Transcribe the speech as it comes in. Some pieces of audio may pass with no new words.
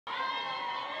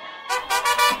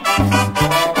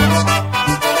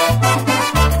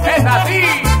Es así.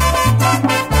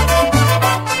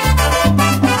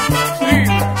 Sí.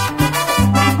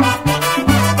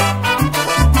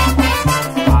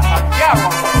 A Santiago.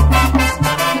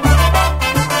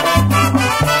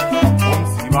 Un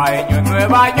cibaeño en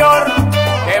Nueva York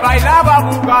que bailaba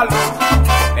bugalú.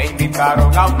 Le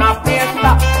invitaron a una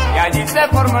fiesta y allí se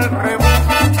formó el rebú.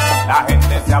 La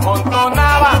gente se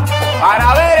amontonaba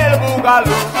para ver el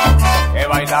bugalú que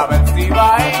bailaba el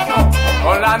cibaeño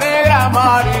con la negra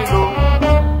Marilú.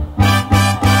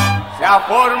 Se ha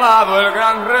formado el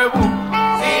gran rebú,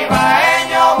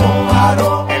 cibaeño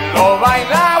bugalú. Él lo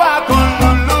bailaba con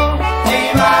Lulú,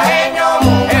 cibaeño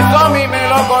bugalú. Eso a mí me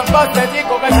lo contó este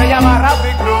chico que se llama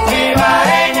Rafi Cruz.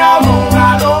 Cibaeño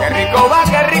bugalú. Qué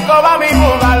rico va mi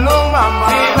bugalú, mamá.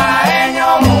 Cibaeño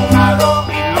bugalú.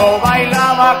 Y lo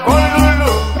bailaba con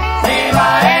Lulú,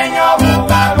 cibaeño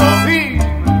bugalú. Sí.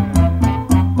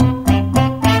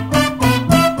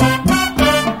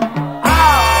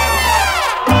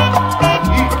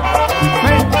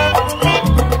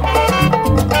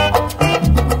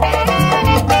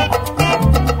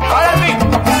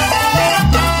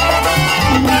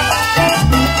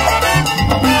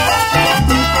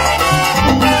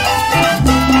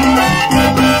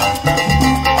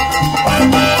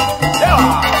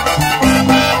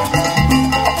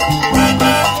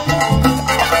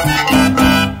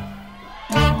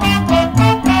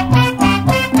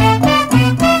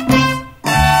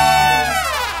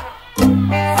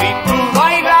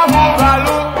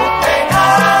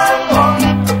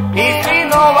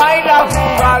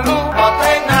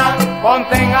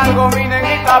 Ponte algo, mi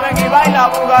negrita, ven y baila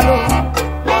bugalú.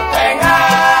 Ponte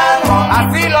algo.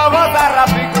 Así lo goza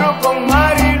Rafi Cruz con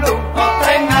Marilú.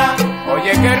 Ponte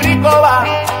oye, qué rico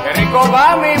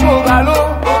va mi bugalú.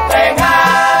 Ponte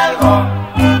algo.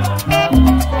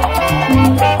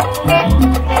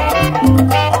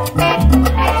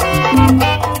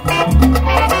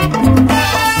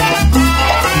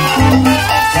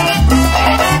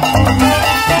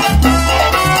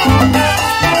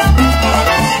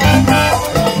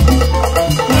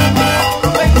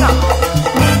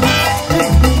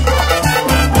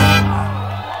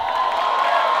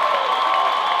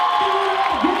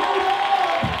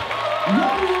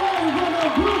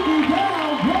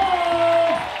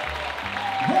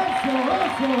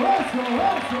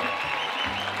 Eso.